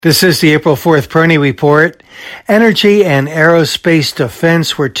This is the April 4th Perny Report. Energy and aerospace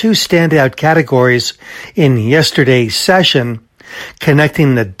defense were two standout categories in yesterday's session.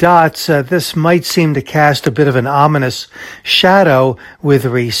 Connecting the dots, this might seem to cast a bit of an ominous shadow with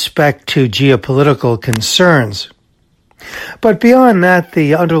respect to geopolitical concerns. But beyond that,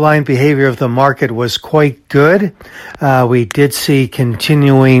 the underlying behavior of the market was quite good. We did see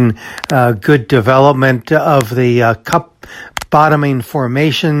continuing good development of the cup bottoming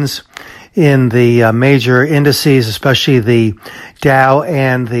formations in the major indices, especially the Dow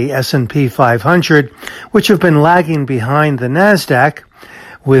and the S&P 500, which have been lagging behind the NASDAQ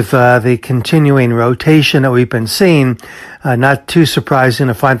with the continuing rotation that we've been seeing. Not too surprising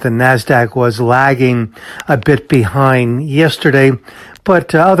to find the NASDAQ was lagging a bit behind yesterday,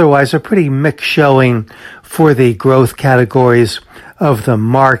 but otherwise a pretty mixed showing for the growth categories of the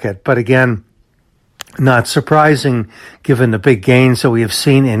market. But again, not surprising given the big gains that we have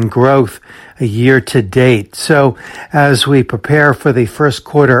seen in growth a year to date. So as we prepare for the first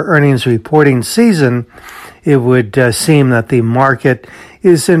quarter earnings reporting season, it would seem that the market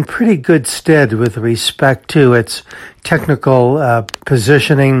is in pretty good stead with respect to its technical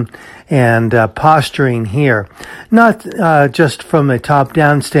positioning and posturing here. Not just from a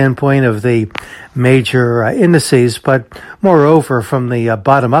top-down standpoint of the major indices, but moreover from the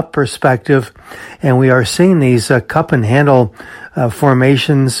bottom-up perspective. And we are seeing these cup and handle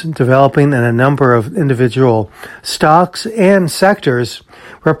formations developing in a number of individual stocks and sectors,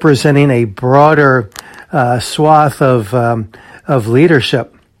 representing a broader swath of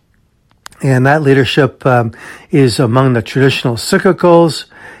leadership. And that leadership is among the traditional cyclicals.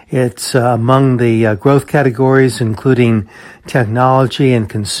 It's among the growth categories, including technology and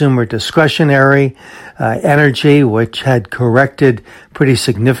consumer discretionary, energy, which had corrected pretty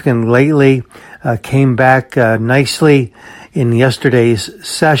significantly lately, came back nicely in yesterday's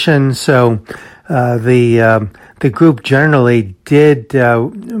session. So the group generally did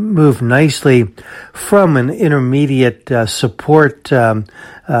move nicely from an intermediate support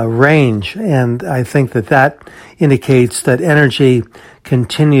range, and I think that indicates that energy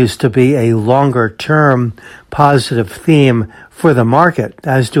continues to be a longer-term positive theme for the market,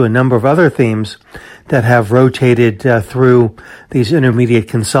 as do a number of other themes that have rotated through these intermediate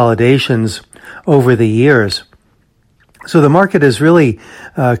consolidations over the years. So the market has really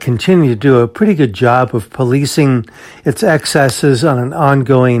continued to do a pretty good job of policing its excesses on an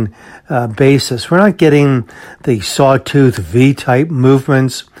ongoing basis. We're not getting the sawtooth V-type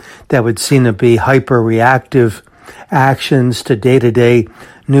movements that would seem to be hyper-reactive actions to day-to-day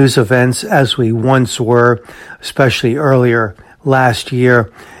news events as we once were, especially earlier last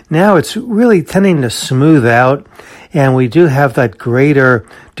year. Now it's really tending to smooth out, and we do have that greater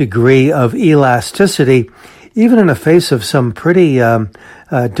degree of elasticity even in the face of some pretty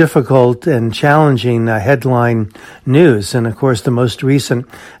difficult and challenging headline news. And of course, the most recent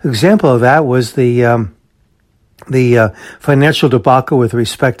example of that was the financial debacle with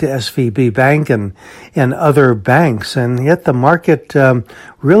respect to SVB Bank and other banks. And yet the market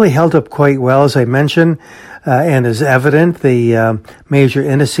really held up quite well, as I mentioned, and as evident, the major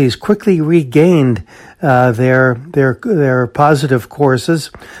indices quickly regained their positive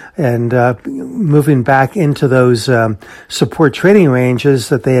courses and moving back into those support trading ranges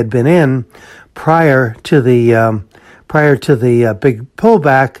that they had been in prior to the big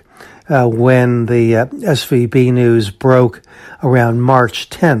pullback when the SVB news broke around March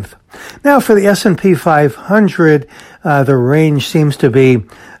 10th. Now for the S&P 500, the range seems to be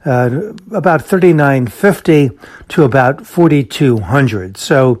about 3950 to about 4200.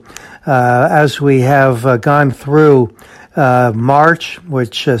 So as we have gone through March,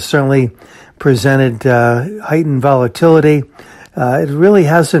 which certainly presented heightened volatility, it really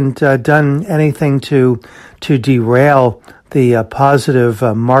hasn't done anything to derail the positive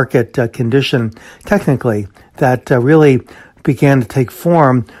market condition technically that really began to take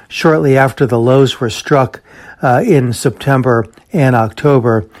form shortly after the lows were struck in September and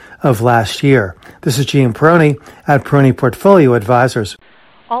October of last year. This is Gene Peroni at Peroni Portfolio Advisors.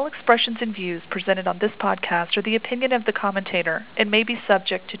 All expressions and views presented on this podcast are the opinion of the commentator and may be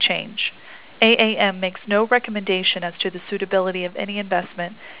subject to change. AAM makes no recommendation as to the suitability of any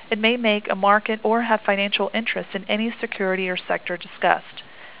investment and may make a market or have financial interest in any security or sector discussed.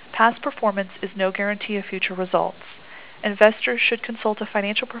 Past performance is no guarantee of future results. Investors should consult a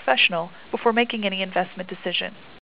financial professional before making any investment decision.